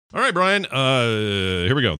All right, Brian.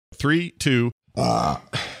 Here we go. 3, 2,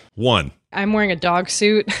 1. I'm wearing a dog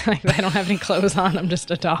suit. I don't have any clothes on. I'm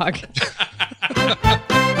just a dog.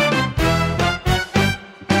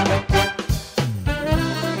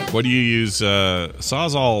 What do you use?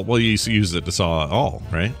 Sawzall. Well, you use it to saw all,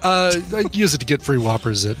 right? I use it to get free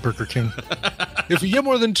Whoppers at Burger King. If you get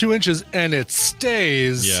more than 2 inches and it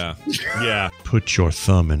stays. Yeah. Put your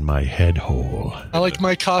thumb in my head hole. I like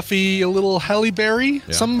my coffee a little Halle Berry.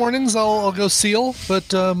 Yeah. Some mornings I'll go Seal,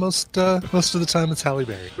 but most of the time it's Halle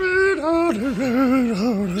Berry.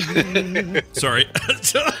 Sorry.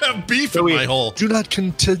 Beef in my hole. Do not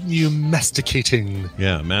continue masticating.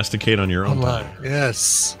 Yeah, masticate on your own Online. time.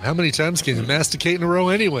 Yes. How many times can you masticate in a row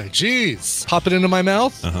anyway? Jeez. Pop it into my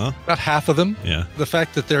mouth. Uh-huh. About half of them. Yeah. The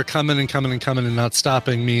fact that they're coming and coming and coming and not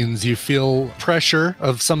stopping means you feel pressure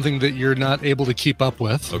of something that you're not able to keep up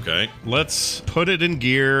with. Okay. Let's put it in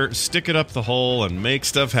gear, stick it up the hole, and make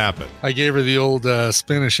stuff happen. I gave her the old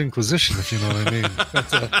Spanish Inquisition, if you know what I mean.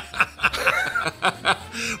 That's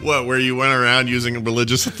What, where you went around using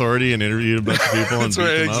religious authority and interviewed a bunch of people and That's beat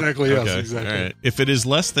right, them up? exactly, yes, Okay, exactly. all right. If it is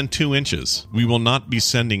less than 2 inches, we will not be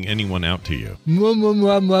sending anyone out to you. Mwah, mwah,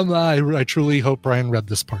 mwah, mwah, mwah. I truly hope Brian read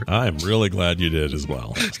this part. I'm really glad you did as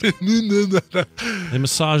well. They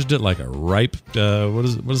massaged it like a ripe, what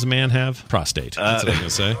does a man have? Prostate. That's what I'm going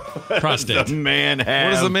to say. Prostate. The man have.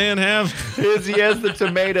 What does the man have? He has the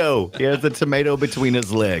tomato. He has the tomato between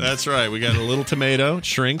his legs. That's right. We got a little tomato. It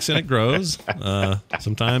shrinks and it grows.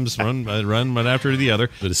 Sometimes run right after the other.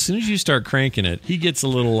 But as soon as you start cranking it, he gets a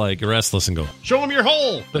little like restless and go, show him your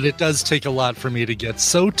hole. But it does take a lot for me to get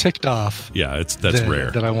so ticked off. Yeah, that's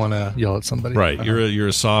rare. That I want to yell at somebody. Right. You're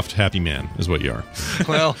a soft, happy man is what you are.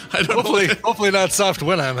 Well, hopefully not soft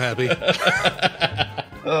when I'm happy.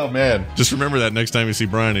 Oh, man. Just remember that next time you see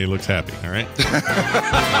Brian, he looks happy. All right?